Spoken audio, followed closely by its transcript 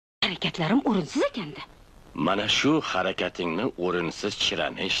harakatlarim o'rinsiz ekanda. Mana shu harakatingni o'rinsiz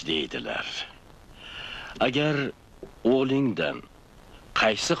chiranish deydilar. Agar o'g'lingdan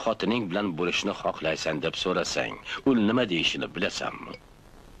qaysi xotining bilan bo'lishni xohlaysan deb so'rasang, u nima deyishini bilasanmi?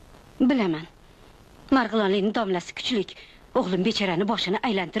 Bilaman. Marg'ilonlikning domlasi kuchlik. O'g'lim bechorani boshini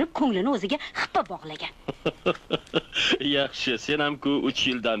aylantirib, ko'nglini o'ziga xippa bog'lagan. Yaxshi, sen ham-ku 3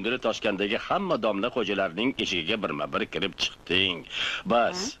 yildan beri Toshkentdagi hamma domla xo'jalarining eshigiga birma-bir kirib chiqding.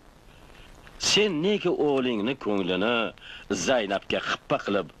 Bas. Sen nega o'g'lingni ko'nglini Zaynabga xippa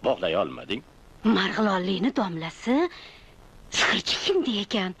qilib bog'lay olmading? Marg'ilonlikning domlasi sihirchi kimdi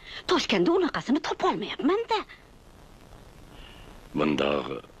ekan? Toshkentda unaqasini topa olmayapman-da. Bundoq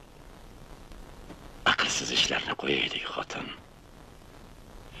aqlsiz ishlarni qo'yaylik, xotin.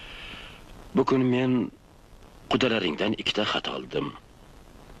 Bugun men qudalaringdan 2 ta xat oldim.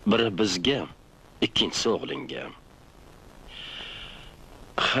 Biri bizga, ikkinchisi o'g'lingga.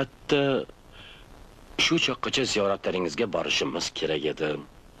 Hatto shu choqqacha ziyoratlaringizga borishimiz kerak edi.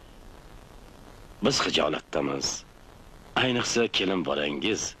 Biz xijolatdamiz. Ayniqsa kelin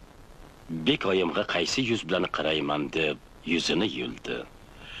bolangiz bekoyimga qaysi yuz bilan qarayman deb yuzini yuldi.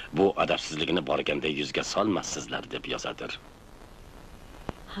 Bu adabsizligini borganda yuzga solmassizlar deb yozadir.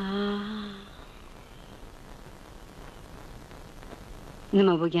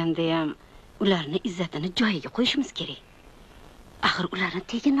 Nima bo'lganda ham ularni izzatini joyiga qo'yishimiz kerak. Axir ularning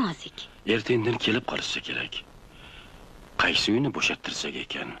tegi nozik. Ertaga kelib qolsa kerak. Qaysi uyni bo'shattirsak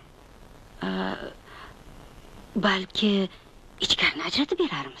ekan? Balki ichkarini ajratib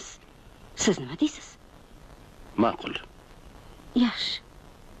berarmiz. Siz nima deysiz? Ma'qul. Yaxshi.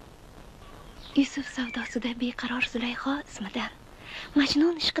 Yusuf savdosida beqaror Zulayho ismidan,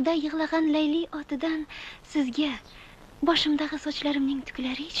 Majnun ishqida yig'lagan Layli otidan sizga boshimdagi sochlarimning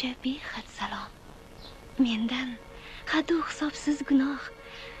tuklaricha behad salom. Mendan hadu hisobsiz gunoh,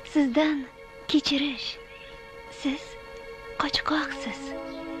 sizdan kechirish. Siz qochqoqsiz.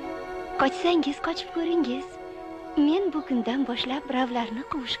 Qochsangiz qochib ko'ringiz. Men bu kundan boshlab ravlarni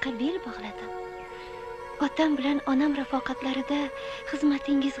quvishga bel bog'ladim. Otam bilan onam rafoqatlarida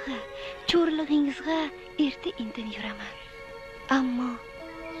xizmatingizga, cho'rlig'ingizga erta-indin yuraman. Ammo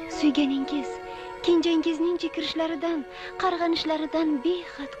suyganingiz, kenjangizning chikirishlaridan, qarg'anishlaridan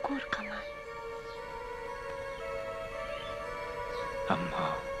behad qo'rqaman. Ammo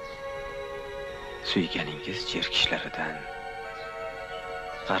suyganingiz jerkishlaridan,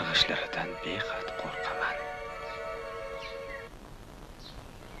 qarg'ishlaridan behad qo'rqaman.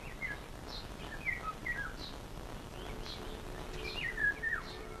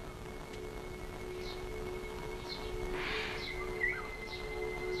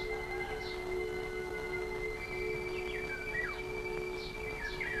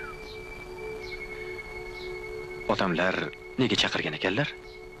 Otamlar nega chaqirgan ekanlar?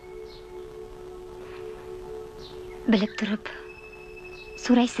 Bilib turib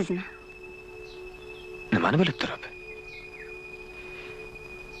so'raysizmi? Nimani bilib turib?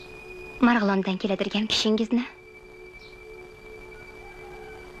 Marg'ilondan keladirgan kishingizni.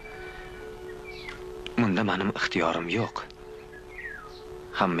 Bunda mening ixtiyorim yo'q.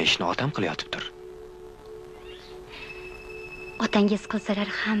 Hamma ishni otam qilyotibdir. Otangiz qilsalar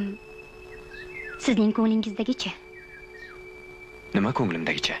ham sizning ko'nglingizdagicha. Nima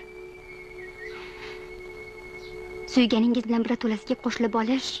ko'nglimdagicha? Suyganingiz bilan bir to'lasiga qo'shilib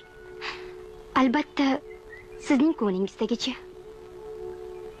olish albatta sizning ko'nglingizdagicha.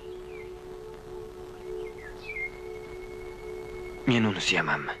 Men uni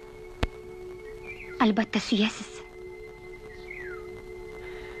suyamanmi? Albatta suyasiz.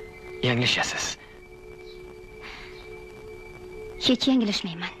 Yanglishasiz. Hech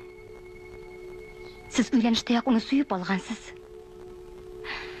yanglishmayman. Siz uylanishdayoq uni suyib olgansiz.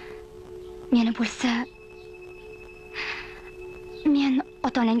 Meni bo'lsa, men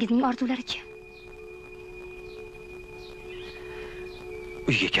ota-onangizning orzularicha.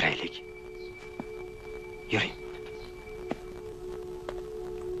 Uyga kiraylik. Yuring.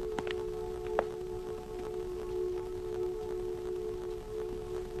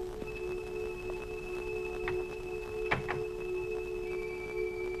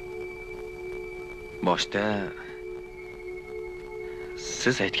 Boshda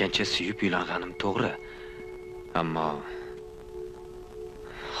siz aytgancha suyib uylanganim to'g'ri. Ammo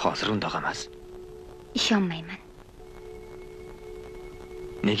hozir undoq emas. Ishonmayman.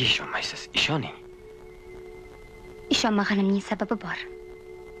 Nega ishonmaysiz? Ishoning. Ishonmaganimning sababi bor.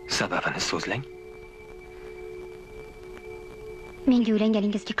 Sababini so'zlang. Menga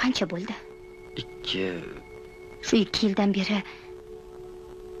uylanganingizga qancha bo'ldi? 2. Shu 2 yildan beri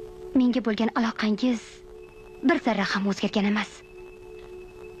menga bo'lgan aloqangiz bir zarra ham o'zgargan emas.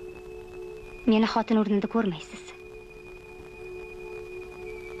 Meni xotin o'rnida ko'rmaysiz.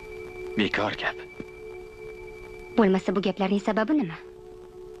 Bekor gap. Bo'lmasa bu gaplarning sababi nima?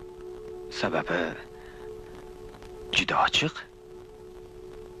 Sababi juda ochiq.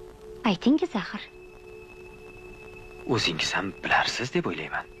 Aytingiz axir. O'zingiz ham bilarsiz deb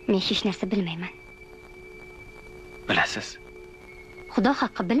o'ylayman. Men hech narsa bilmayman. Bilasiz. Xudo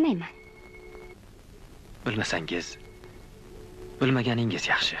haqqi bilmayman. Bilmasangiz, bilmaganingiz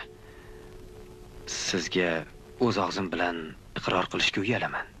yaxshi. Sizga o'z og'zim bilan iqror qilishga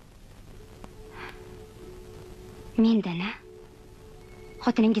uyalaman. Mendan-a?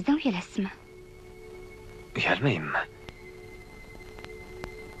 Xotiningizdan uyalasizmi? Uyalmaymanmi?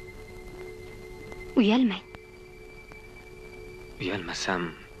 Uyalmang. Uyalmasam,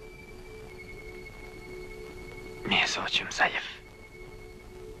 mizochim zaif.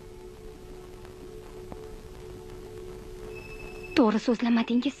 To'g'ri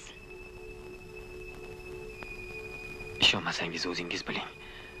so'zlamadingiz. Ishonmasangiz o'zingiz biling.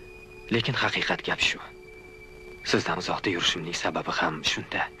 Lekin haqiqat gap shu. Sizdan uzoqda yurishimning sababi ham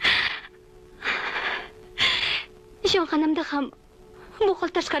shunda. Ishonganimda ham bu xil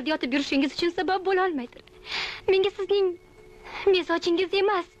tashqarida yotib yurishingiz uchun sabab bo'la olmaydi. Menga sizning mizojingiz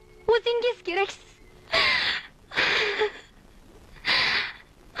emas, o'zingiz keraksiz.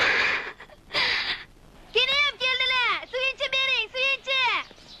 Kelayam keldilar. Suyunchi bering, suyunchi.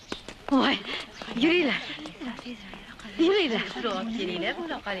 Voy, yuringlar. Yuringlar. Kelinglar,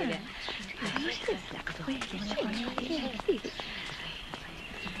 bo'la qolinglar.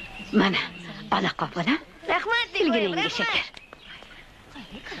 Mana, aloqa bo'la. Rahmat, Tilginingga shakar.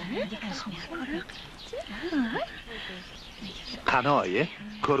 Qani oyi,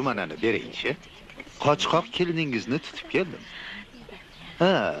 ko'rmanani beringchi. Qochqoq keliningizni tutib keldim.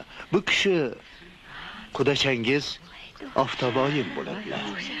 Ha, bu kishi qudashangiz Oftoboyim bo'ladilar.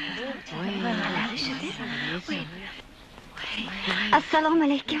 Assalomu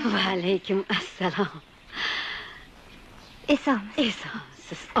alaykum. Va alaykum assalom. Esomsiz.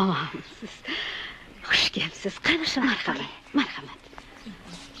 Esomsiz, omonsiz. Xush kelibsiz. Qani shu marhamat. Marhamat.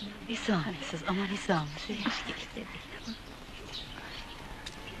 Esomsiz, omon esomsiz.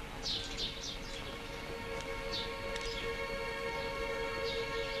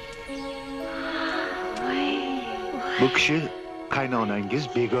 Bu kishi qaynonangiz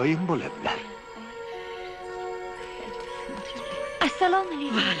Begoyim bo'ladilar. Assalomu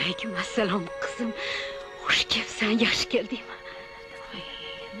alaykum. Va alaykum assalom qizim. Xush kelibsan, yaxshi keldingmi?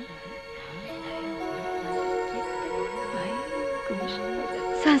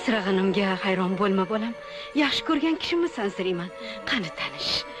 Sansirag'animga hayron bo'lma bolam. Yaxshi ko'rgan kishimni sansirayman. Qani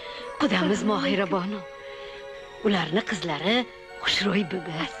tanish. Qudamiz Mohira bonu. Ularni qizlari Xushro'y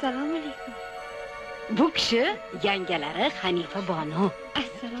bibi. Assalomu alaykum. Bu kishi yangalari Hanifa bonu.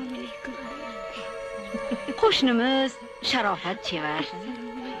 Assalomu alaykum. Qo'shnimiz Sharofat chevar.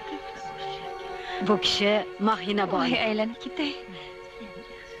 Bu kishi Mahina boy. Voy, aylanib ketay.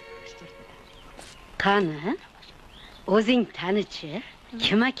 Qani? O'zing tanichi?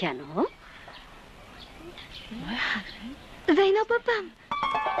 Kim ekan u? Zaynab opam.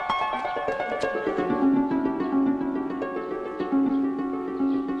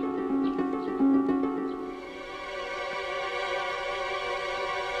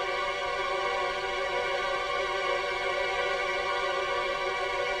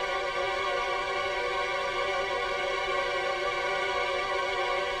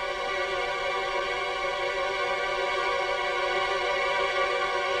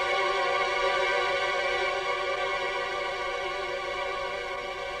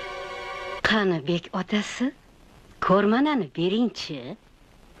 Qani bek otasi, ko'rmanani beringchi.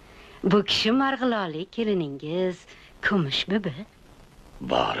 Bu kishi Marg'ilonlik keliningiz Kumush bibi.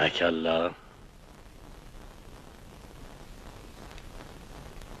 Barakalla.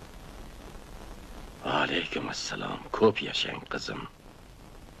 Alaykum assalom. Ko'p yashang qizim.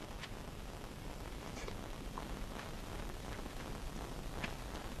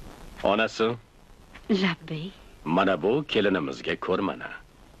 Onasi, Labbay. mana bu kelinimizga ko'rmana.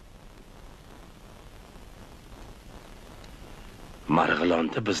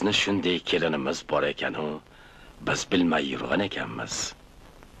 Marg'ilonda bizni shunday kelinimiz bor ekan-u, biz bilmay yurgan ekanmiz.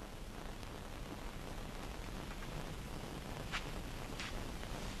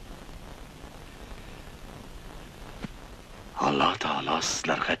 Alloh taolo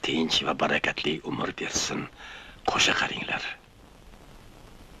sizlarga tinch va barakatli umr bersin. Qo'sha qaringlar.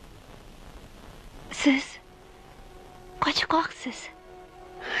 Siz qochqoqsiz.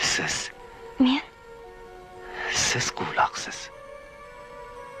 Siz Men quvloqsiz.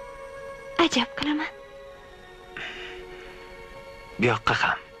 ajab qilaman. Bu yoqqa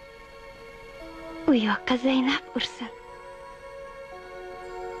ham. u yoqqa Zaynab ursin.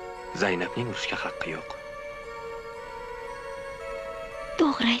 Zaynabning urishga haqqi yo'q.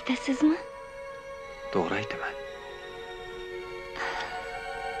 To'g'ri aytasizmi? To'g'ri aytaman.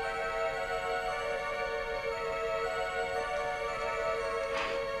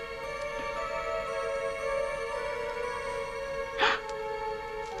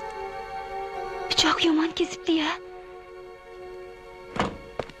 Pichoq yomon kesibdi-ya.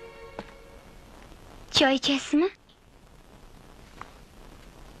 Choy ichasizmi?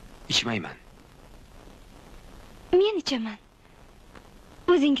 Ichmayman. Men ichaman.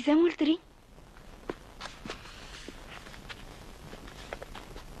 O'zingiz ham o'ltiring.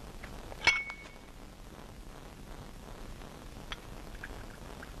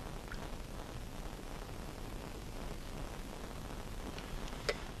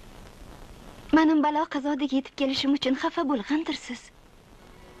 Mening balo qazodagi yetib kelishim uchun xafa bo'lgandirsiz.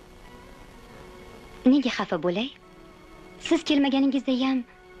 Nega xafa bo'lay? Siz kelmaganingizda ham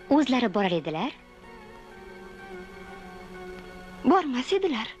o'zlari borar edilar. Bormas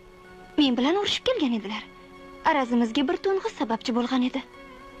edilar. Men bilan urushib kelgan edilar. Arazimizga bir to'ng'iz sababchi bo'lgan edi.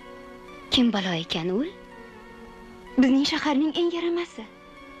 Kim balo ekan u? Bizning shaharning eng yaramasi.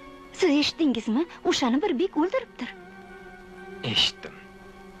 Siz eshitdingizmi? O'shani bir bek o'ldiribdir. Eshitdim.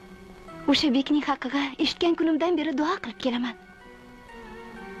 O'sha bekning haqqiga eshitgan kunimdan beri duo qilib kelaman.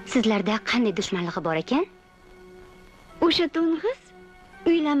 Sizlarda qanday dushmanligi bor ekan? O'sha to'ng'iz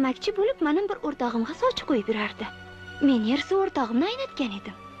uylanmoqchi bo'lib, mening bir o'rtog'imga soch qo'yib yurardi. Men esa o'rtog'imni aynatgan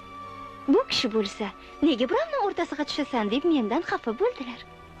edim. Bu kishi bo'lsa, nega birovning o'rtasiga tushasan deb mendan xafa bo'ldilar.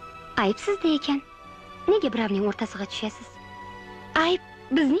 Ayb sizda ekan. Nega birovning o'rtasiga tushasiz? Ayb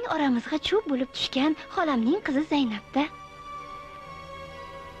bizning oramizga cho'p bo'lib tushgan xolamning qizi Zaynabda.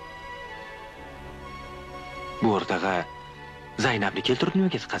 Bu o'rtaga Zaynabni keltirib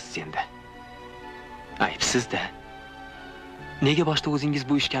nimaga chiqasiz endi? Ayb sizda. Nega boshda o'zingiz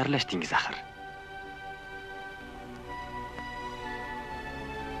bu ishga aralashdingiz axir?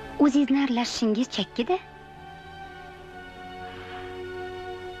 O'zingizni aralashishingiz chakkida.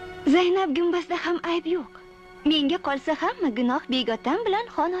 Zaynab gumbazda ham ayb yo'q. Menga qolsa hamma gunoh begotam bilan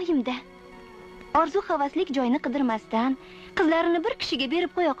xonoyimda. Orzu havaslik joyini qidirmasdan, qizlarini bir kishiga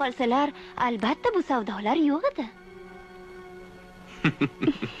berib qo'ya qolsalar, albatta bu savdolar yo'q edi.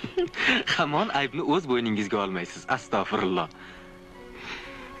 Hamon aybni o'z bo'yningizga olmaysiz. Astag'firulloh.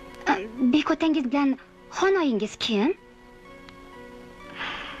 Bekotangiz bilan xonoyingiz kim?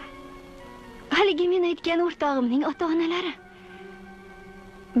 Haligi men aytgan o'rtog'imning ota-onalari.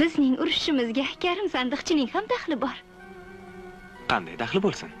 Bizning urushimizga Karim sandiqchining ham daxli bor. Qanday daxli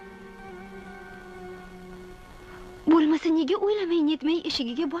bo'lsin? Bo'lmasa nega o'ylamay netmay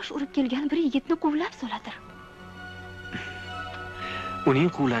eshigiga bosh urib kelgan bir yigitni quvlab soladir? Uning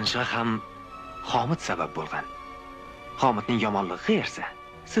quvlanishiga ham Xomid sabab bo'lgan. Xomidning yomonligiga ersa,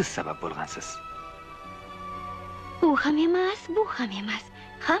 siz sabab bo'lgansiz. U ham emas, bu ham emas.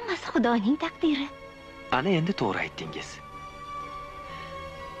 Hammasi Xudoning taqdiri. Ana endi to'g'ri aytdingiz.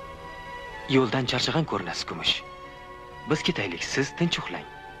 Yo'ldan charchagan ko'rinasiz, Kumush. Biz ketaylik, siz tinch uxlang.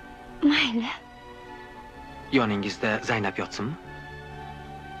 Mayli. Yoningizda Zaynab yotsinmi?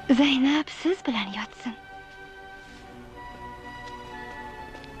 Zaynab siz bilan yotsin.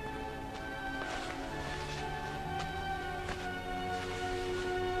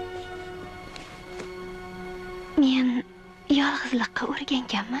 Men yolg'izlikqa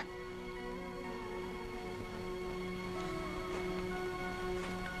o'rganganman.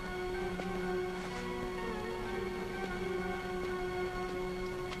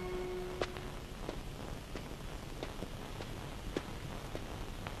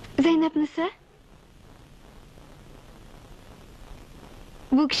 Zaynabnisa?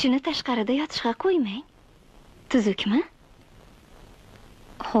 Bu kishini tashqarida yotishga qo'ymang. Tuzukmi?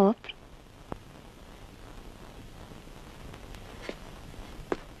 Xo'p.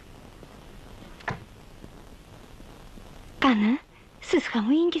 Qani, siz ham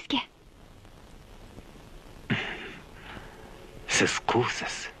uyingizga. Siz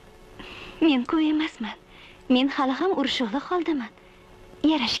quvsiz. Men quv emasman. Men hali ham urishug'li holdaman.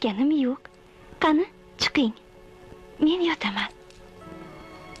 Yarashganim yo'q. Qani, chiqing. Men yotaman.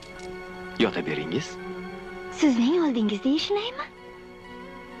 Yota beringiz. Sizning oldingizda yashnaymi?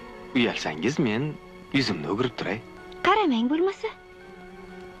 Uyalsangiz men yuzimni o'girib turay. Qaramang bo'lmasa.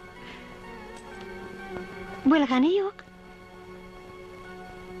 Bo'lgani yo'q.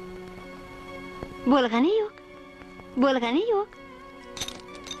 Bo'lgani yo'q. Bo'lgani yo'q.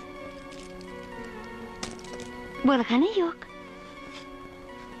 Bo'lgani yo'q.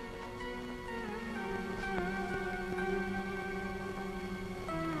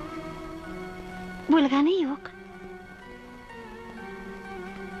 Bo'lgani yo'q.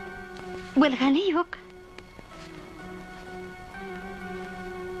 Bo'lgani yo'q.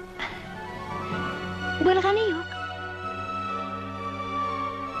 Bo'lgani yo'q.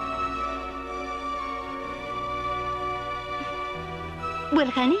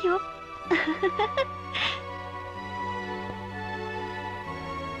 Bo'lgani yo'q.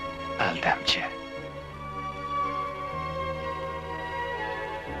 Aldamchi.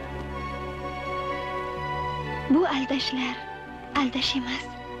 Bu aldashlar, aldash emas.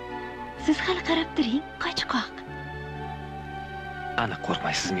 Siz hali qarab turing, qochqoq. Aniq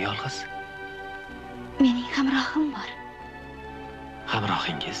qo'rqmaysizmi yolg'iz? Mening hamrohim bor.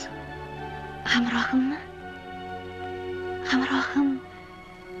 Hamrohingiz? Hamrohimmi? Hamrohim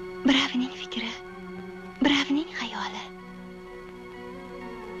biravining fikri, biravining xayoli.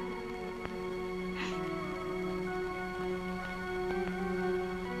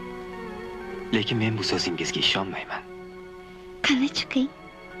 Lekin men bu so'zingizga ishonmayman. Qani chiqing.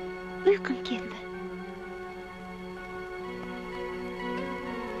 Uyqum keldi.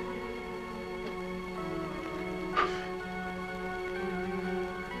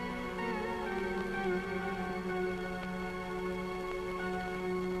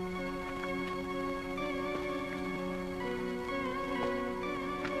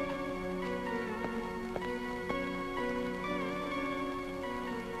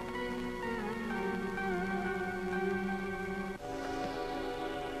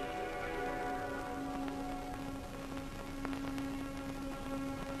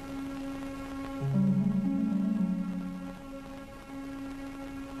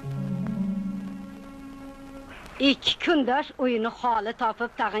 İki kundosh uyini holi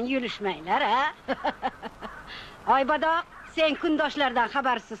topib tag'in yurishmanglar, ha? Oybodoq, sen kundoshlardan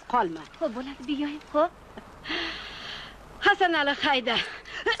xabarsiz qolma. Xo'p bo'ladi, bigoyim, xo'p. Hasan Ali hayda.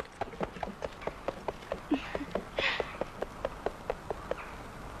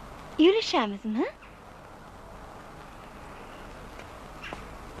 Yurishamizmi?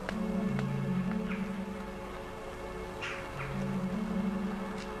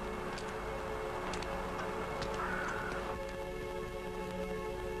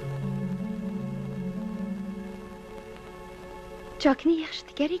 Chokni yaxshi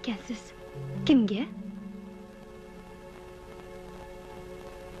tikar ekansiz. Kimga?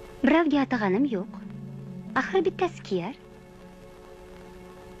 Birovga atag'anim yo'q. Axir bittasi kiyar.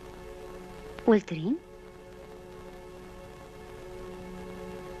 O'ltiring.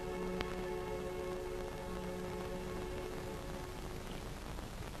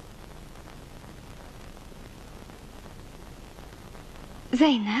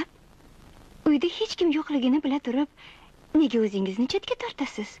 Zaynab, uyda hech kim yo'qligini bila turib, nega o'zingizni chetga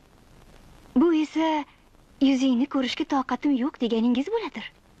tortasiz? Bu esa yuzingni ko'rishga toqatim yo'q deganingiz bo'ladir.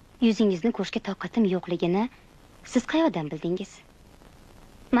 Yuzingizni ko'rishga toqatim yo'qligini siz qayoqdan bildingiz?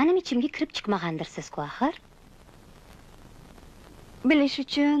 Mening ichimga kirib chiqmagandirsiz-ku axir. Bilish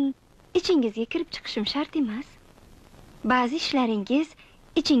uchun ichingizga kirib chiqishim shart emas. Ba'zi ishlaringiz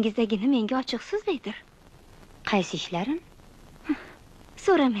ichingizdagini menga ochiq so'zlaydir. Qaysi ishlarim?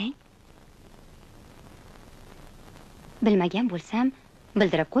 So'ramang. Bilmagan bo'lsam,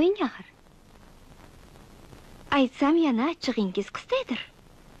 bildirib qo'ying axir. Aytsam yana achchig'ingiz qistaydir.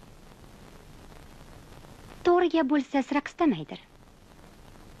 To'g'ri gap bo'lsa, sira qistamaydir.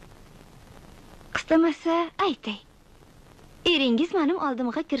 Qistamasa, aytay. Eringiz mening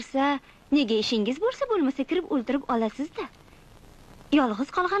oldimga kirsa, nega ishingiz bo'lsa bo'lmasa kirib o'ldirib olasiz-da. Yolg'iz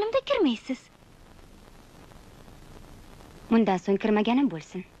qolganimda kirmaysiz. Bundan so'ng kirmaganim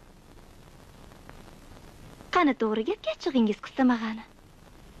bo'lsin. Qani to'g'ri gapga achchig'ingiz qistamagani.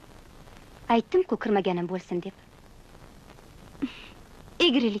 Aytdim-ku kirmaganim bo'lsin deb.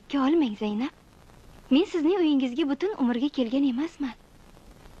 Egrilikka olmang, Zaynab. Men sizning uyingizga butun umrga kelgan emasman.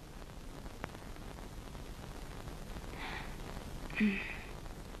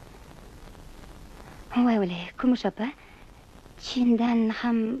 Voy o'lay, Kumush opa, chindan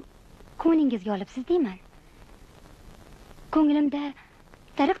ham ko'nglingizga olibsiz deyman. Ko'nglimda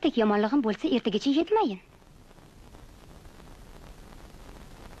tariqdek yomonlig'im bo'lsa, ertagacha yetmayin.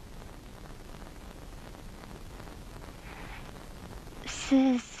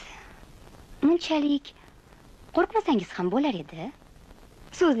 Siz munchalik qo'rqmasangiz ham bo'lar edi.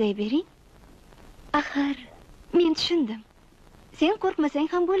 So'zlay bering. Axir, men tushundim. Sen qo'rqmasang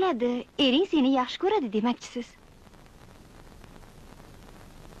ham bo'ladi. Ering seni yaxshi ko'radi demakchisiz.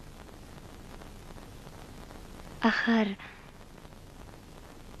 Axir,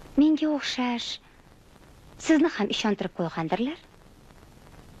 menga o'xshash sizni ham ishontirib qo'ygandirlar.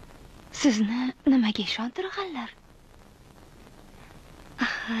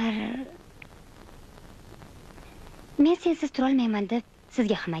 Men sensiz tura olmayman deb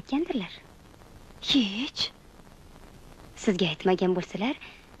sizga ham aytgandirlar. Hech. Sizga aytmagan bo'lsalar,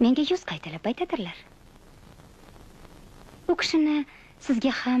 menga yuz qaytalab aytadirlar. U kishini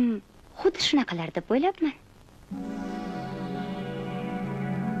sizga ham xuddi shunaqalar deb o'ylabman.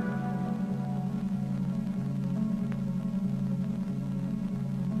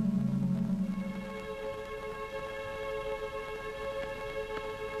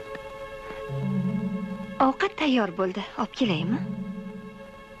 Ovqat tayyor bo'ldi. Olib kelaymi?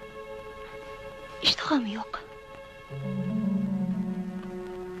 Ishtihom yo'q.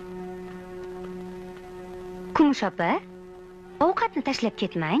 Kumush opa, ovqatni tashlab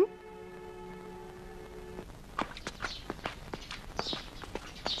ketmang.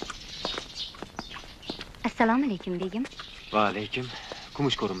 Assalomu alaykum, begim. Va alaykum.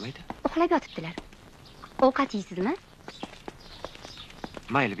 Kumush ko'rinmaydi. Uxlab yotibdilar. Ovqat yeysizmi?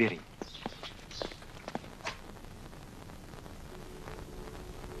 Mayli, bering.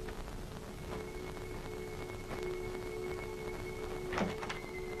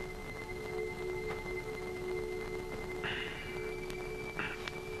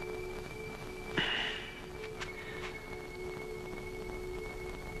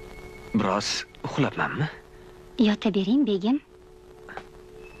 Biroz uxlabmanmi? Yotabering, begim.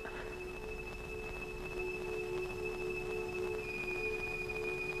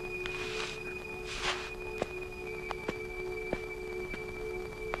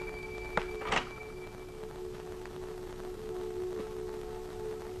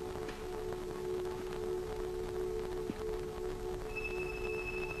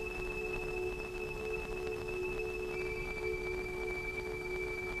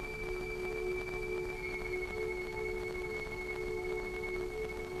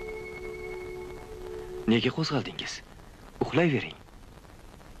 Nega qo'zg'aldingiz? Uxlayvering.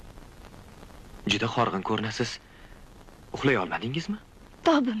 Juda horg'in ko'rinasiz. Uxlay olmadingizmi?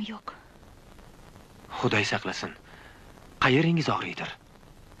 Tobim yo'q. Xudoy saqlasin. Qayeringiz og'riydir?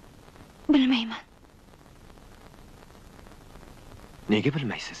 Bilmayman. Nega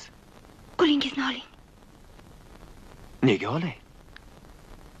bilmaysiz? Qo'lingizni oling. Nega olay?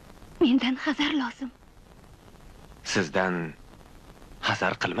 Mendan hazar lozim. Sizdan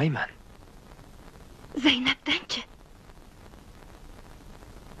hazar qilmayman. Zaynabdan-chi?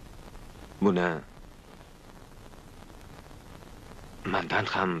 Buni mendan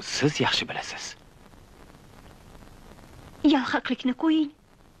ham siz yaxshi bilasiz. Yalhaqlikni qo'ying.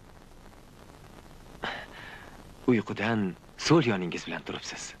 Uyqudan so'l yoningiz bilan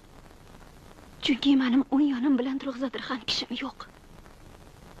turibsiz. Chunki mening o'ng yonim bilan turg'izadigan kishim yo'q.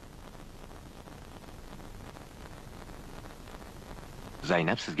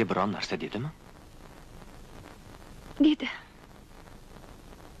 Zaynab sizga biron narsa dedimi? Dedi.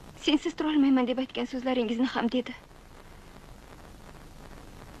 Sensiz tura olmayman deb aytgan so'zlaringizni ham dedi.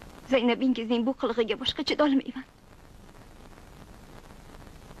 Zaynabingizning bu qilig'iga boshqa chida olmayman.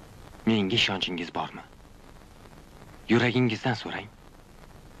 Menga ishonchingiz bormi? Yuragingizdan so'rang.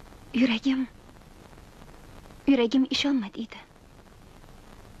 Yuragim ishonma deydi.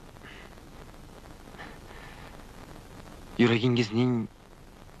 Yuragingizning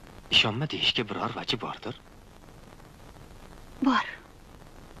ishonma deyishga biror vaji bordir? Bor.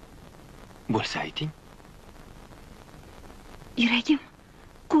 Bo'lsa ayting. Yuragim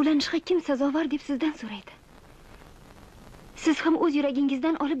quvlanishga kim sazovor deb sizdan so'raydi. Siz ham o'z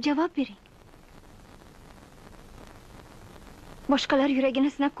yuragingizdan olib javob bering. Boshqalar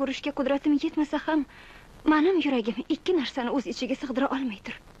yuragini sinab ko'rishga qudratim yetmasa ham, mening yuragim ikki narsani o'z ichiga sig'dira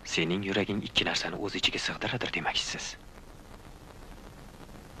olmaydir. Sening yuraging ikki narsani o'z ichiga sig'diradir demoqchisiz.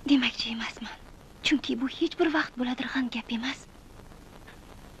 Demoqchi emasman. Chunki bu hech bir vaqt bo'ladigan gap emas.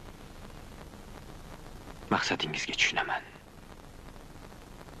 Maqsadingizga tushunaman.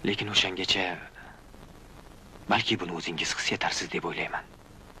 Lekin o'shangacha balki buni o'zingiz his etarsiz deb o'ylayman.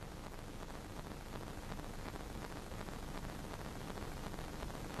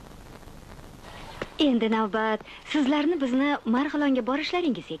 Endi navbat sizlarni bizni Marg'ilonga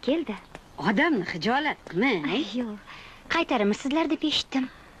borishlaringizga keldi. Odamni hijolat qilmang. Yo'q. Qaytarimiz sizlar deb eshitdim.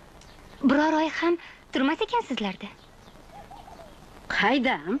 Biror oy ham turmas ekansizlarda.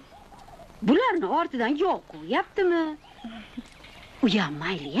 Qaydam? Bularni ortidan yo'q qo'yaptimi? Uyam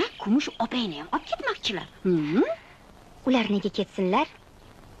mayli-ya, Kumush opangni ham olib ketmoqchilar. Ular nega ketsinlar?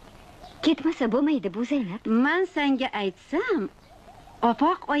 Ketmasa bo'lmaydi bu Zaynab. Men senga aytsam,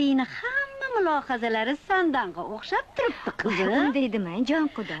 opoq oyingni hamma mulohazalari sandanga o'xshab turibdi qizim. Unday demang, jon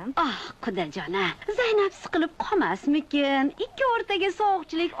qudam. Qudajona, Zaynab siqilib qolmasmikin, ikki o'rtaga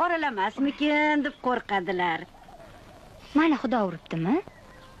sovuqchilik oralamasmikin deb qo'rqadilar. Mana Xudo uribdimi?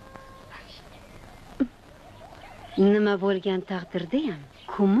 Nima bo'lgan taqdirda ham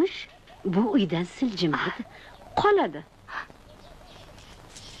kumush bu uydan siljimaydi, qoladi.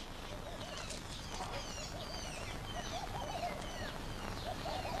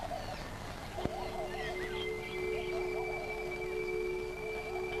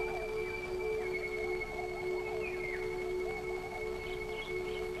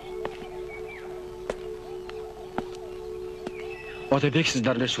 Otabek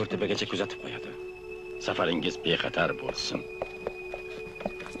sizlarni sho'rtepagacha kuzatib qo'yadi. Safaringiz bexatar bo'lsin.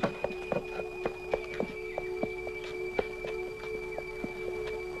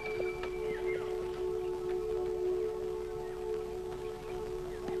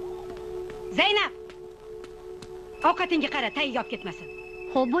 Zaynab! Ovqatingga qara, tayyor olib ketmasin.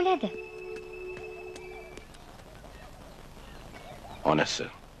 Xo'p bo'ladi. Onasi,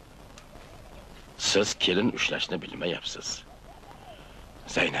 siz kelin ushlashni bilmayapsiz.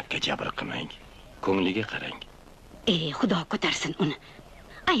 Zaynabga jabr qilmang. Ko'ngliga qarang. Xudo ko'tarsin uni.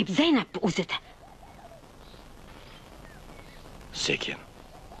 Ayb Zaynab o'zida. Sekin.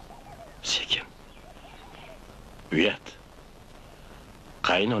 Sekin. Uyat.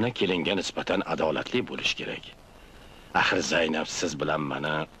 Qaynona kelinga nisbatan adolatli bo'lish kerak. Axir Zaynab siz bilan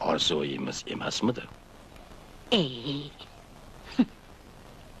mana orzuimiz emasmidi?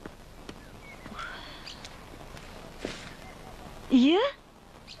 Iya?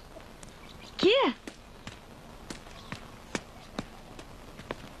 Ke?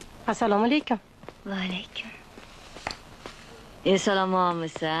 Assalomu alaykum. Va alaykum.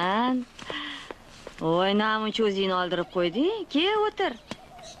 Salommisan? Voy, namuncha o'zingni oldirib qo'yding. Ke, o'tir.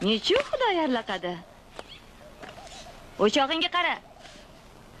 Nechuk xudo yarlaqadi. O'chog'ingga qara.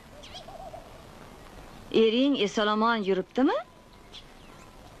 Ering esalomon yuribdimi?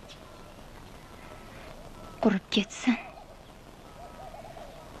 Qurib ketsin.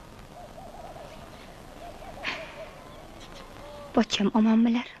 Pocham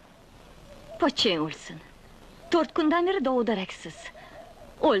omonmilar? Pochang o'lsin. 4 kundan beri dovudaraksiz.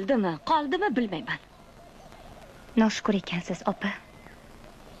 O'ldimi, qoldimi bilmayman. Noshukr ekansiz, opa.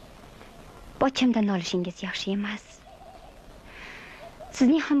 Bochamdan olishingiz yaxshi emas.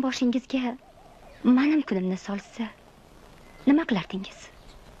 Sizning ham boshingizga mening kunimni solsa, nima qilardingiz?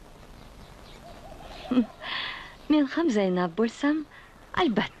 Men ham Zaynab bo'lsam,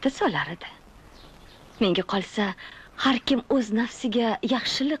 albatta solar edi. Menga qolsa, har kim o'z nafsiga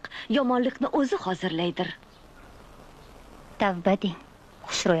yaxshilik, yomonlikni o'zi hozirlaydir. Tavba deng,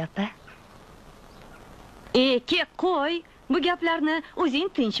 Xushro'y opa. Ke qo'y, bu gaplarni o'zing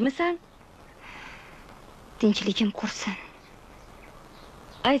tinchmisan? Tinchligim qursin.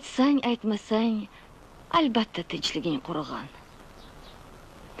 Aytsang, aytmasang, albatta tinchliging qurg'on.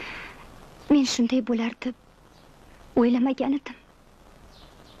 Men shunday bo'lar deb o'ylamagan edim.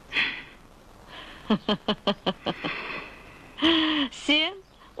 Sen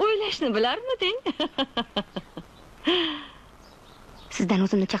o'ylashni bilarmiding? Sizdan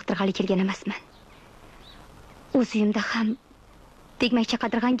o'zimni chaqtirg'ali kelgan emasman. O'z uyimda ham tegmay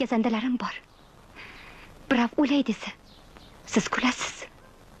chaqadirgan gazandalarim bor. Birov o'lay desa, siz kulasiz.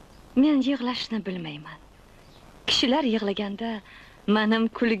 Men yig'lashni bilmayman. Kishilar yig'laganda mening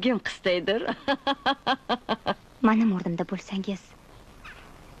kulgim qistaydir. Mening o'rnimda bo'lsangiz,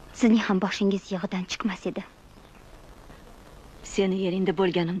 sizning ham boshingiz yig'idan chiqmas edi. Seni yeringda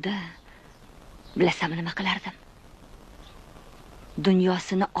bo'lganimda bilasan nima qilardim?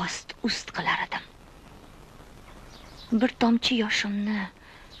 Dunyosini ost-ust qilar edim. Bir tomchi yoshimni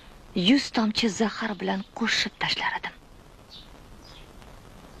 100 tomchi zahar bilan qo'shib tashlar edim.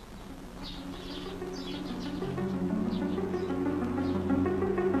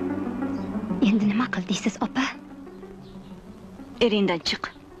 Endi nima qildingiz, opa? Eringdan chiq.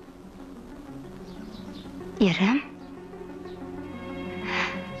 Erim?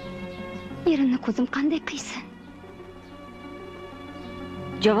 Erimni ko'zim qanday qiysin?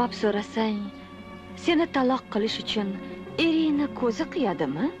 Javob so'rasang, seni taloq qilish uchun eringni ko'zi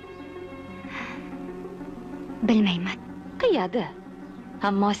qiyadimi? Bilmayman. Qiyadi.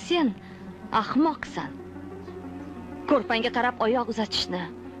 Ammo sen ahmoqsan. Ko'rpangga qarab oyoq uzatishni,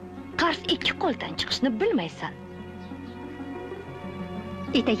 qars 2 qo'ldan chiqishni bilmaysan.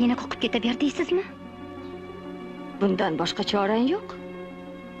 Etagini qoqib ketaver deysizmi? Bundan boshqa chorang yo'q.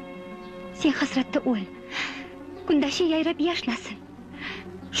 Sen hasratda o'l. Kundoshing yayrab yashnasin.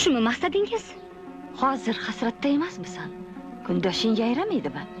 Shumi maqsadingiz? Hozir hasratda emasmisan? Kundoshing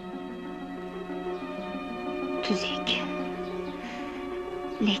yayramaydimi? Tuzuk.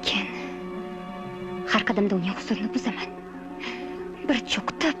 Lekin har qadamda uning huzurini buzaman. Bir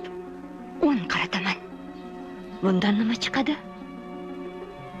cho'qitib, 10 qarataman. Bundan nima chiqadi?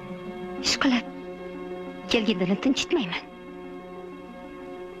 Ishqilib kelgindini tinchitmayman.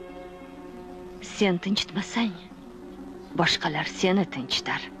 Sen tinchitmasang, boshqalar seni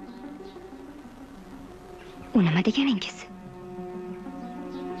tinchitar. U nima deganingiz?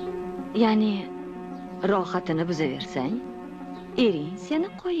 Ya'ni rohatini buzaversang, ering seni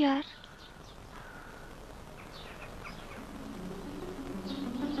qo'yar.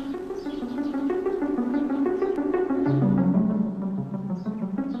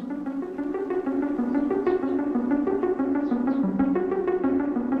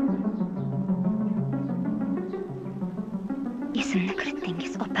 Esimni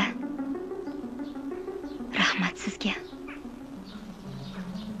kiritdingiz, opa. Rahmat sizga.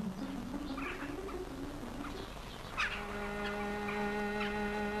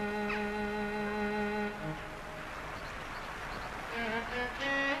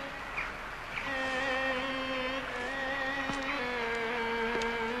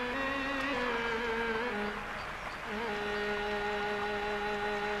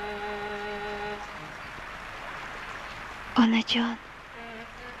 Onajon,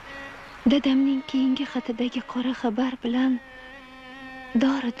 dadamning keyingi xatidagi qora xabar bilan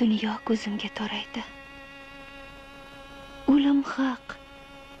dori dunyo ko'zimga toraydi. O'lim haq.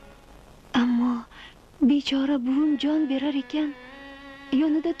 Ammo bechora buvim jon berar ekan,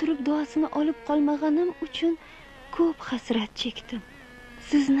 yonida turib duosini olib qolmaganim uchun ko'p hasrat chekdim.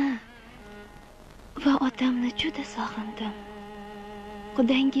 Sizni va otamni juda sog'indim.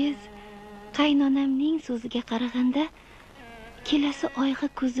 Xudangiz qaynonamning so'ziga qaraganda kelasi oyga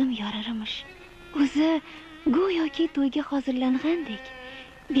ko'zim yorirmish. O'zi go'yoki to'yga hozirlangandek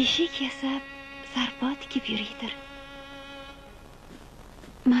beshik yasab, sarpo tikib yuriydir.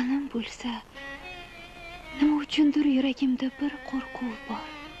 Mening bo'lsa, nima uchundir yuragimda bir qo'rquv bor.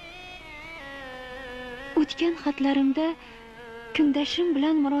 O'tgan xatlarimda kundashim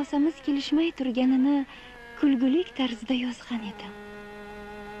bilan murosamiz kelishmay turganini kulgulik tarzda yozgan edim.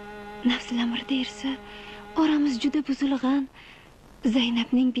 Nafslamirda esa oramiz juda buzilgan.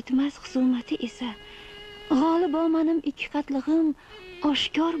 Zaynabning bitmas xusumati esa g'olibo mening ikki qatlig'im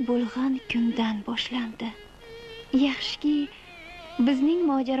oshkor bo'lgan kundan boshlandi. Yaxshiki, bizning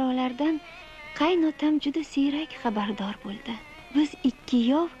mojarolardan qaynotam juda siyrak xabardor bo'ldi. Biz ikki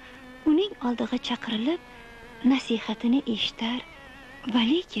yov uning oldiga chaqirilib, nasihatini eshitar va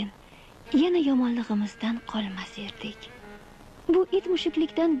lekin yana yomonlig'imizdan qolmas edik. Bu it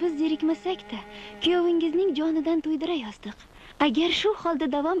mushuklikdan biz zerikmasak-da, kuyovingizning jonidan to'ydira yozdik. Agar shu holda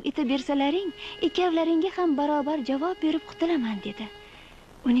davom etaversalaring, ikkovlaringga ham barobar javob berib qutulaman dedi.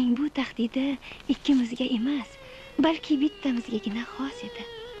 Uning bu tahdidi ikkimizga emas, balki bittamizgagina xos edi.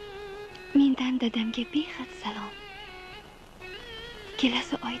 Mendan dadamga behad salom.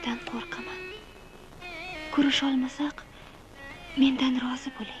 Kelasi oydan qo'rqaman. Ko'rish olmasak, mendan rozi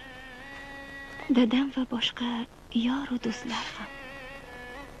bo'ling. Dadam va boshqa yor va do'stlar ham.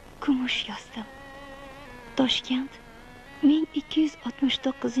 Kumush yozdim. Toshkent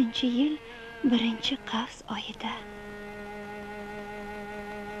 1269-yil 1-qavs oyida.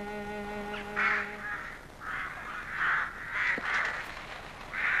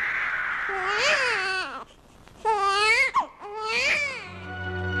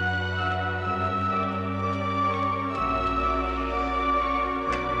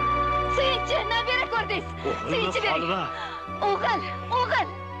 Suyunchi, nabira ko'rdingiz. Suyunchi bering. O'g'il.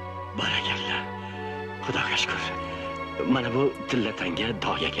 Barakalla. Xudoga shukr. Mana bu tillatanga,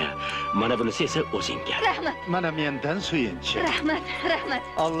 doyaga, mana bunisi esa o'zingga. Rahmat. Mana mendan suyunchi. Rahmat.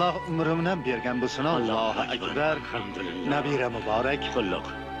 Alloh umrimdan bergan bo'lsin. Allohu akbar. Alhamdulillah. Nabira muborak. Qulluq.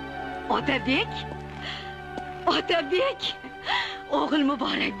 Otabek. O'g'il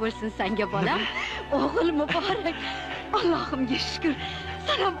muborak bo'lsin senga bolam. O'g'il muborak. Allohimga shukr.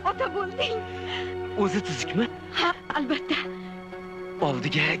 Salom ota bo'lding. O'zi tuzukmi? Ha, albatta.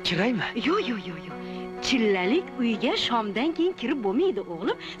 Oldiga kiraymi? Yo'q. Chillalik uyga shomdan keyin kirib bo'lmaydi,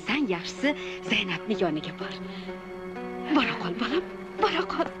 o'g'lim. Sen yaxshisi Zaynabning yoniga bor. Bora qol, bolam, bora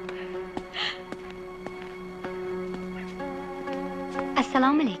qol.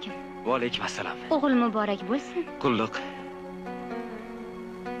 Assalomu alaykum. Va alaykum assalom. O'g'il muborak bo'lsin. Qulluq.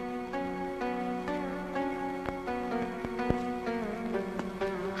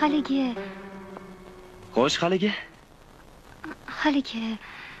 Haligi Xo'sh, haligi?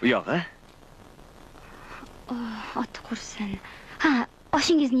 U yog'i? Oti qursin. Ha,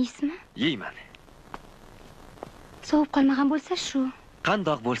 oshingizni yeysizmi? Yeyman. Sovib qolmagan bo'lsa shu.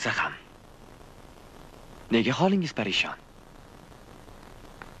 Qandoq bo'lsa ham. Nega holingiz parishon?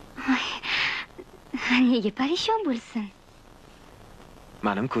 Nega parishon bo'lsin?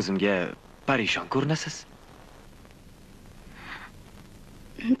 Mening ko'zimga parishon ko'rinasiz.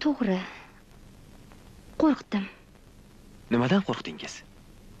 To'g'ri. Qo'rqdim. Nimadan qo'rqdingiz?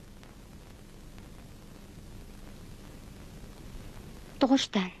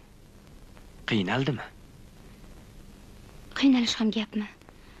 Tug'ishdan. Qiynaldimi? Qiynalish ham gapmi?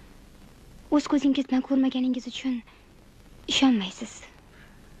 O'z ko'zingiz bilan ko'rmaganingiz uchun ishonmaysiz.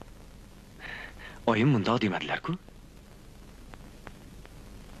 Oyim mundoq demadilar-ku.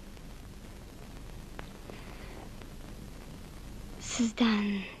 Sizdan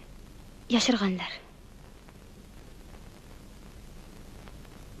yashirganlar.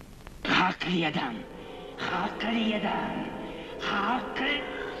 Haqliyadan. Haqqi.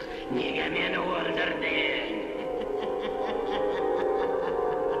 Nega meni o'ldirding?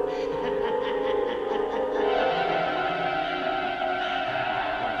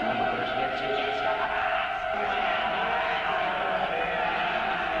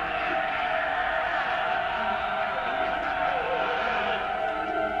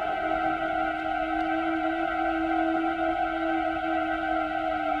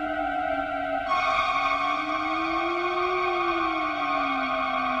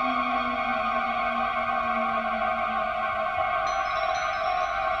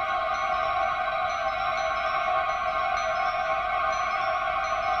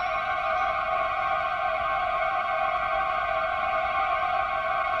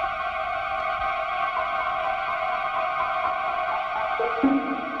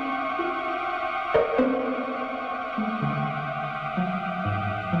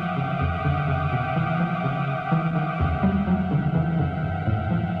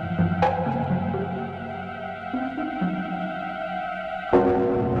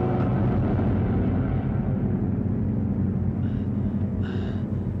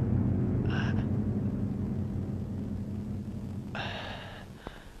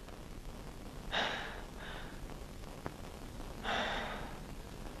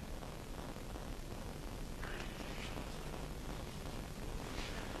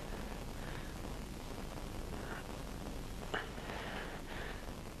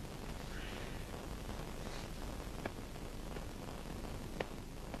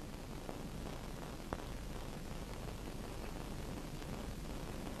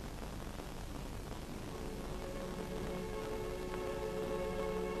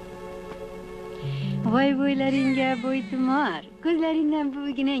 Voy bo'ylaringga bo'ytumor, ko'zlaringdan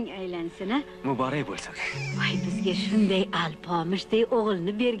buviginang aylansin a. Muborak bo'lsin. Voy bizga shunday alpomishdek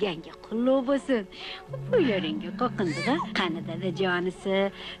o'g'ilni berganga qulluq bo'lsin. Bo'ylaringga qoqindiga qanida jonisi,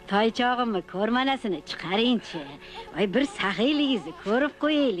 toychog'imni ko'rmanasini chiqaringchi. Voy bir saxiyligingizni ko'rib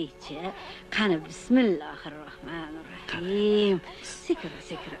qo'yaylikchi. Qani bismillahirrohmanirrohim. Sekra,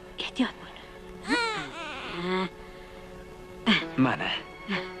 ehtiyot bo'l. Mana.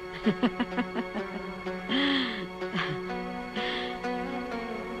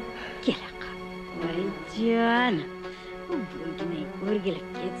 Kelaqa. Voy jonim. Bugunay ko'rgilib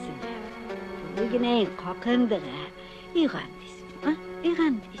ketsin. Bugunay qoqindiga.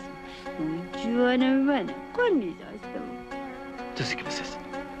 Ig'andisiz. Voy jonim mana. Qo'ningiz ostim. Tuzukmisiz?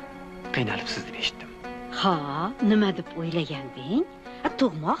 Qiynalibsiz deb eshitdim. Ha, nima deb o'ylaganding?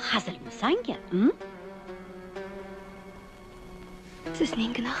 Tug'moq hazilmisanga?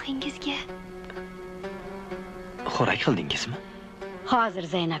 Sizning gunohingizga Xo'rak qildingizmi? Hozir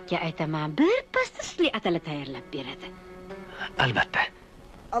Zaynabga aytaman, bir pasta sutli atala tayyorlab beradi. Albatta.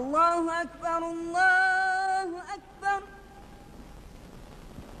 Allohu akbar, Allohu akbar.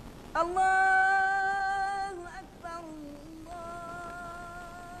 Allohu akbar,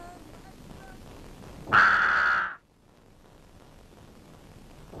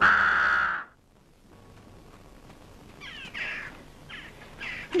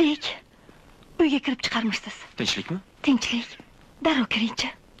 Bek, uyga kirib chiqarmishsiz. Tinchlikmi? Tinchlik. Darrov kiringchi.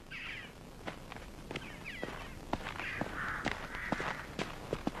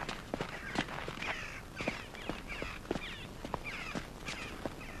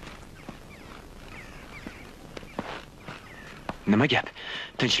 Nima gap?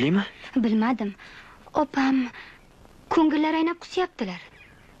 Tinchlikmi? Bilmadim. Opam ko'ngillar aynab qusyaptilar.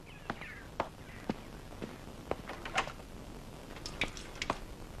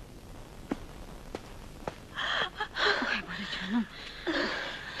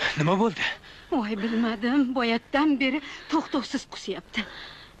 Nima bo'ldi? Voy bilmadim, boyatdan beri to'xtovsiz qusyapti.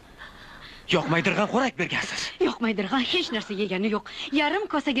 Yoqmaydirgan xo'rak bergansiz. Yoqmaydirgan hech narsa yegani yo'q. Yarim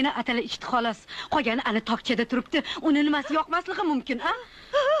kosagina atala ichdi xolos. Qolgani ana tokchada turibdi. Uni nimasi yoqmasligi mumkin, a?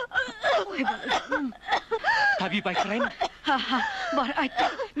 Voy bolam. Tabib ayttiraymi? Ha, bor ayt.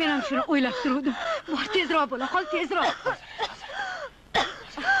 Men ham shuni o'ylab turdim. Bor tezroq bo'la qol, tezroq.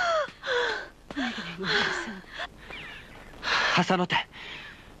 Hasan ota,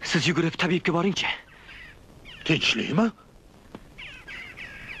 siz yugurib tabibga boringchi. Tinchlikmi?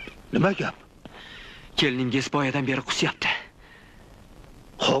 Nima gap? Keliningiz boyadan beri qusyapti.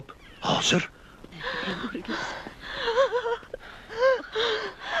 Xo'p, hozir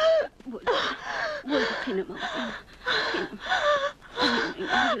bo'ldi qiynama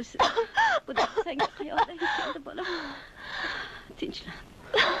xudo senga qayoqdan keldi bolam. Tinchlan.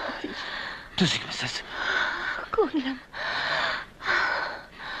 Tuzukmisiz? Ko'nglim.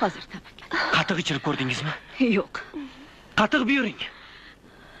 Hozir tavakkal. Qatiq ichirib ko'rdingizmi? Yo'q. Qatiq buyuring.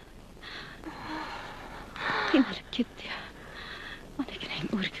 Qiynalib ketdi. Onaginang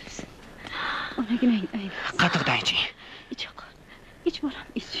o'rgilsin. Onaginang ayniqsin. Qatiqdan iching. Ich qol. Ich bolam,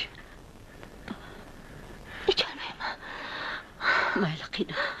 ich. Icholmayman. Mayli,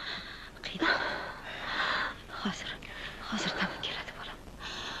 qiynama. Hozir tamom keladi bolam.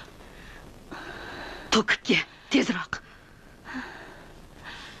 To'kib ke, tezroq.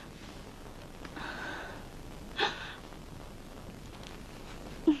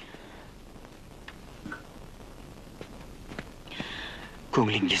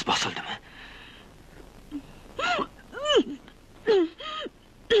 Ko'nglingiz bosildimi?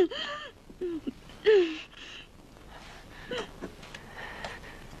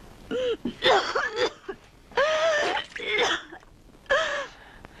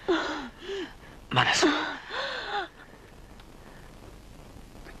 Mana shu.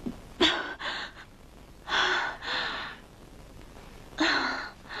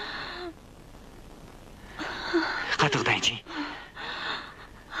 Qatiqdan iching.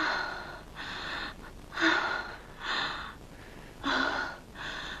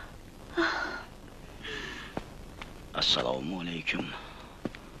 Assalomu alaykum.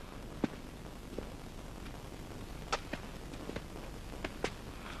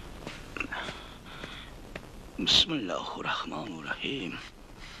 Bismillahirrahmanirrahim.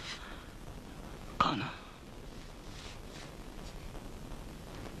 Qani.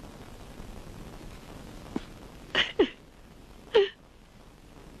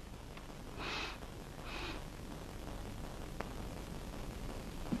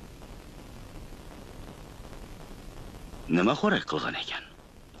 Nima xo'rak qilgan ekan?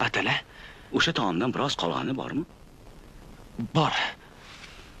 Atala, O'sha taomdan biroz qolgani bormi? bor.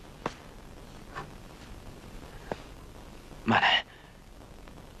 Mana.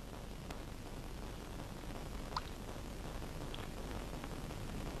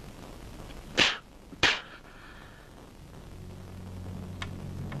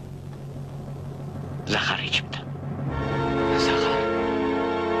 Zahar ichibdi. Zahar.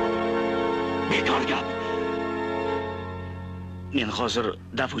 Bekor gap. Men hozir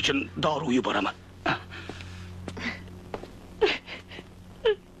daf uchun dori yuboraman.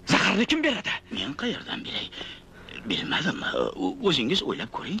 Zaharni kim beradi? Men qayerdan bilay? Bilmadim. O'zingiz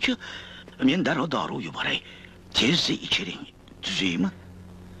o'ylab ko'ring-chi. Men darrov dori yuboray. Tezda ichiring. Tuzaymi?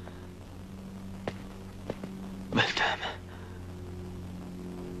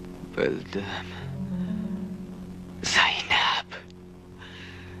 Bildim.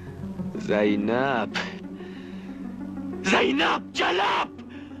 Zaynab. Zaynab Jalab.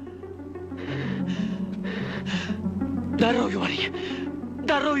 Darrov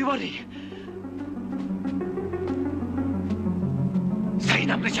yuboring.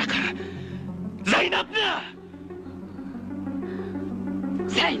 Zaynabni chaqir. Zaynabni.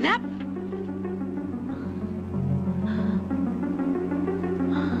 Zaynab.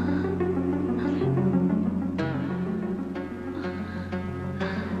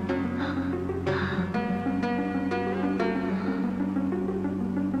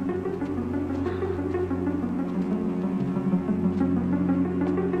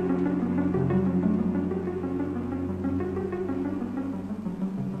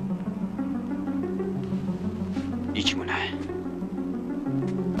 İç buna.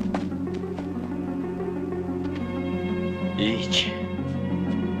 İç.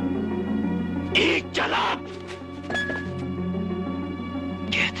 İç Jalab.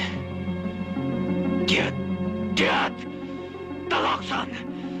 Git. Talaksan.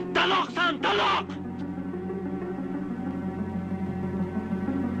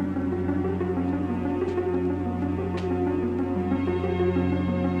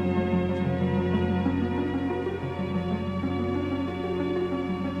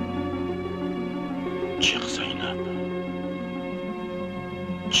 Çık Zeynep.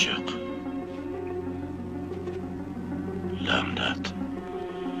 Çık.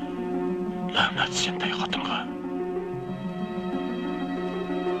 Lanet sendey xotinga.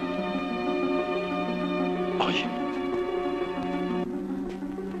 Oyim.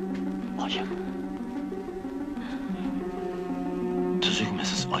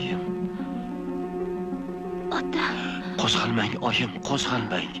 Tuzukmisiz oyim? ota. Qo'zg'almang, oyim,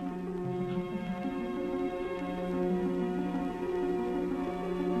 qo'zg'almang.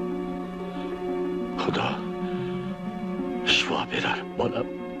 Xudo shifo berar, bolam.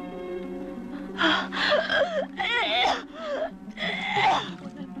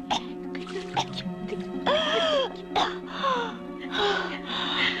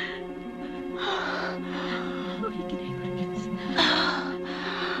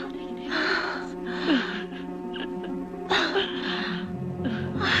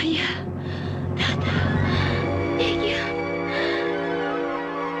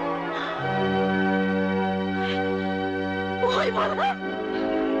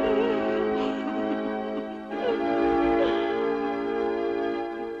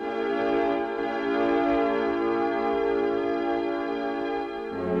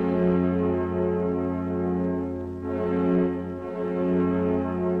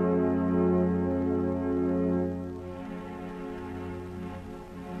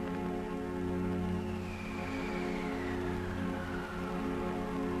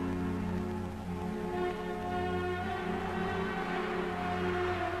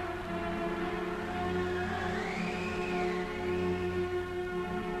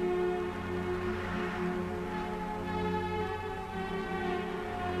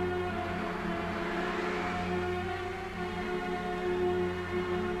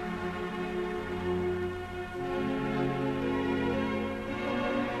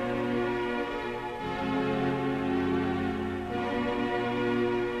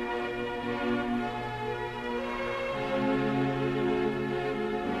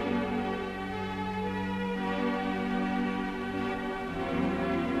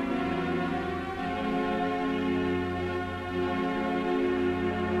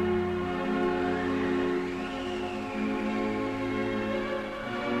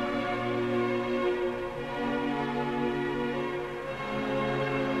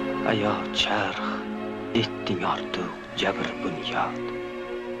 Ayo charx, etding ortiq jabr bunyod.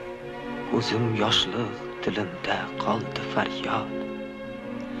 O'zim yoshliq, tilimda qoldi faryod.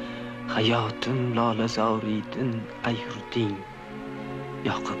 Hayotim lolazoriydin ayurding,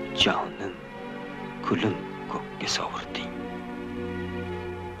 yoqib jonim, kulim ko'kka sovirding.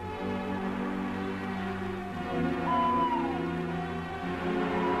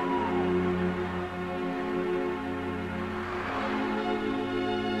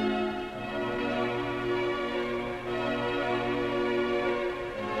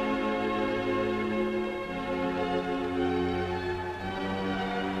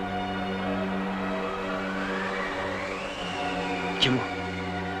 Kim o?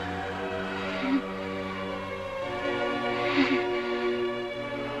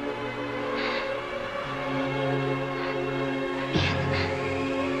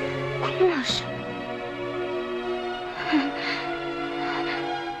 Kumush.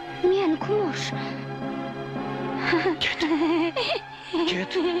 Men Kumush. Ket.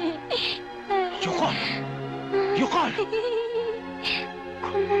 Ket. Yo'qol. Yo'qol.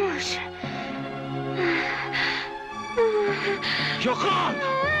 Kumush. Yo'qol.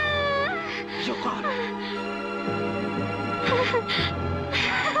 Yo'qol.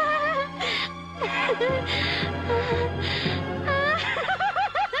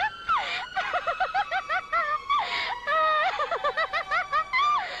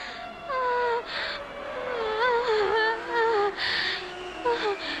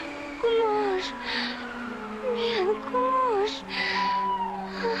 Kumush. Men Kumush.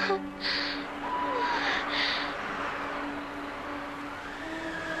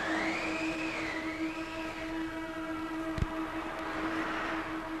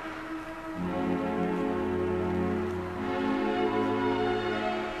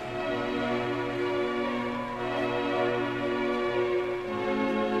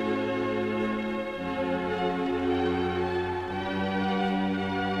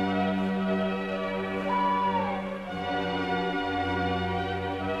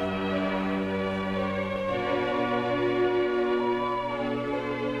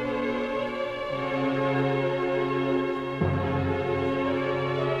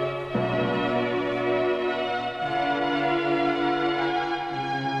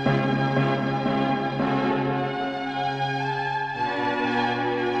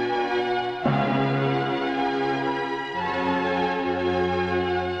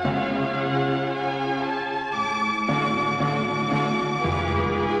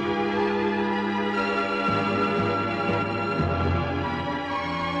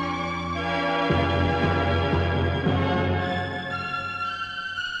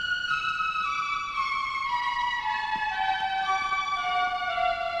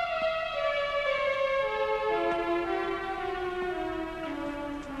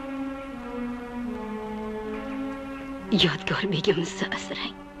 yodgor begimizni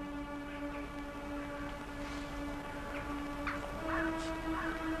asrang.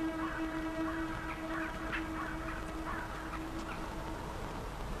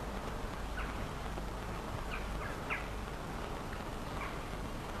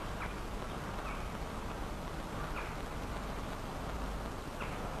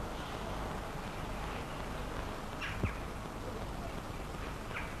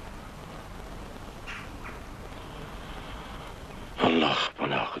 Allah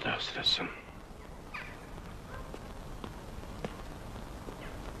panohida asrasin.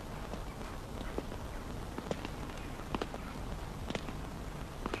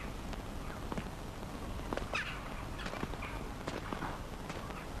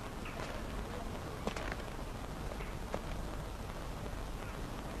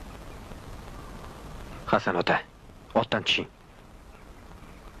 Hasan ota, otdan tushing.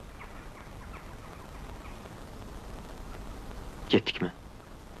 Ketdikmi?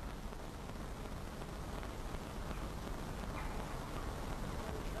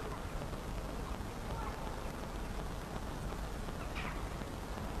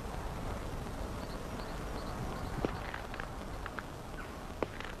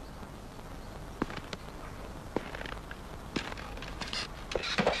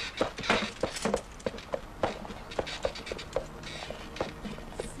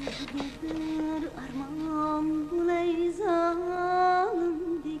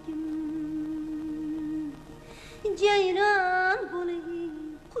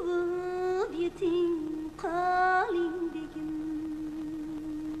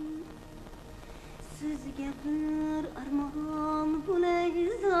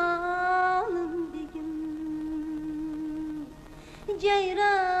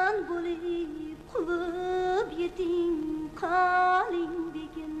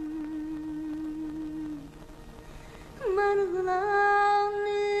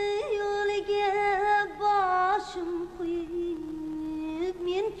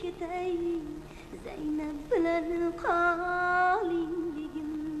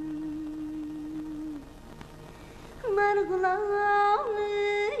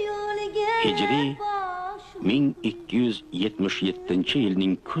 Hicri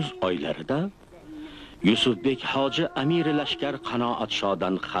 1277-yilning kuz oylarida Yusufbek hoji amiri lashkar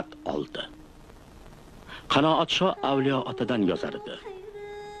Qanoatshodan xat oldi. Qanoatsho avliyo otadan yozar edi.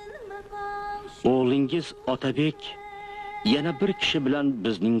 O'g'lingiz Otabek yana bir kishi bilan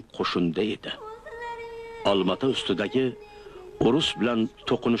bizning qo'shinda edi. Olmata ustidagi urus bilan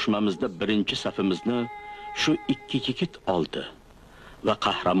to'qinishmamizda birinchi safimizni shu ikki yigit oldi va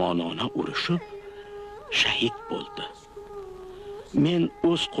qahramonona urushib shahid bo'ldi. Men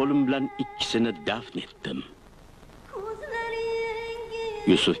o'z qo'lim bilan ikkisini dafn etdim.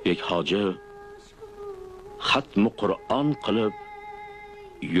 Yusufbek hoji xatmi Qur'on qilib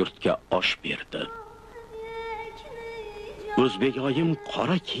yurtga osh berdi. O'zbegoyim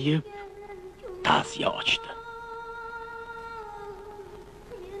qora kiyib ta'ziya ochdi.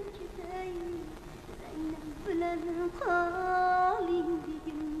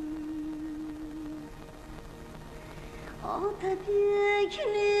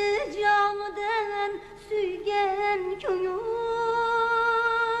 Otabekni jonidan suygan ko'ngil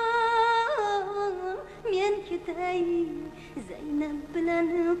men ketay Zaynab bilan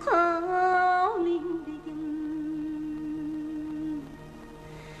qoling degim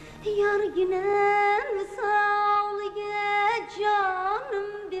yorginam sog'liga jonim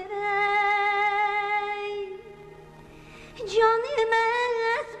beray jon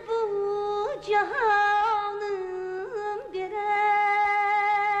emas bu jahon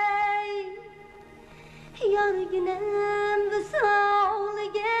yorginam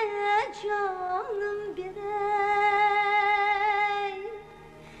visoliga jonim beray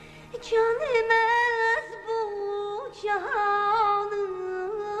jon emas bu jonim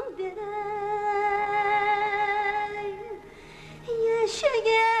beray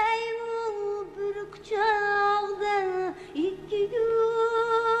yashagay bir quchoqda ikki gul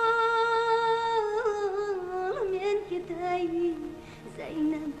men ketay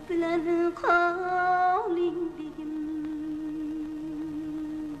Zaynab bilan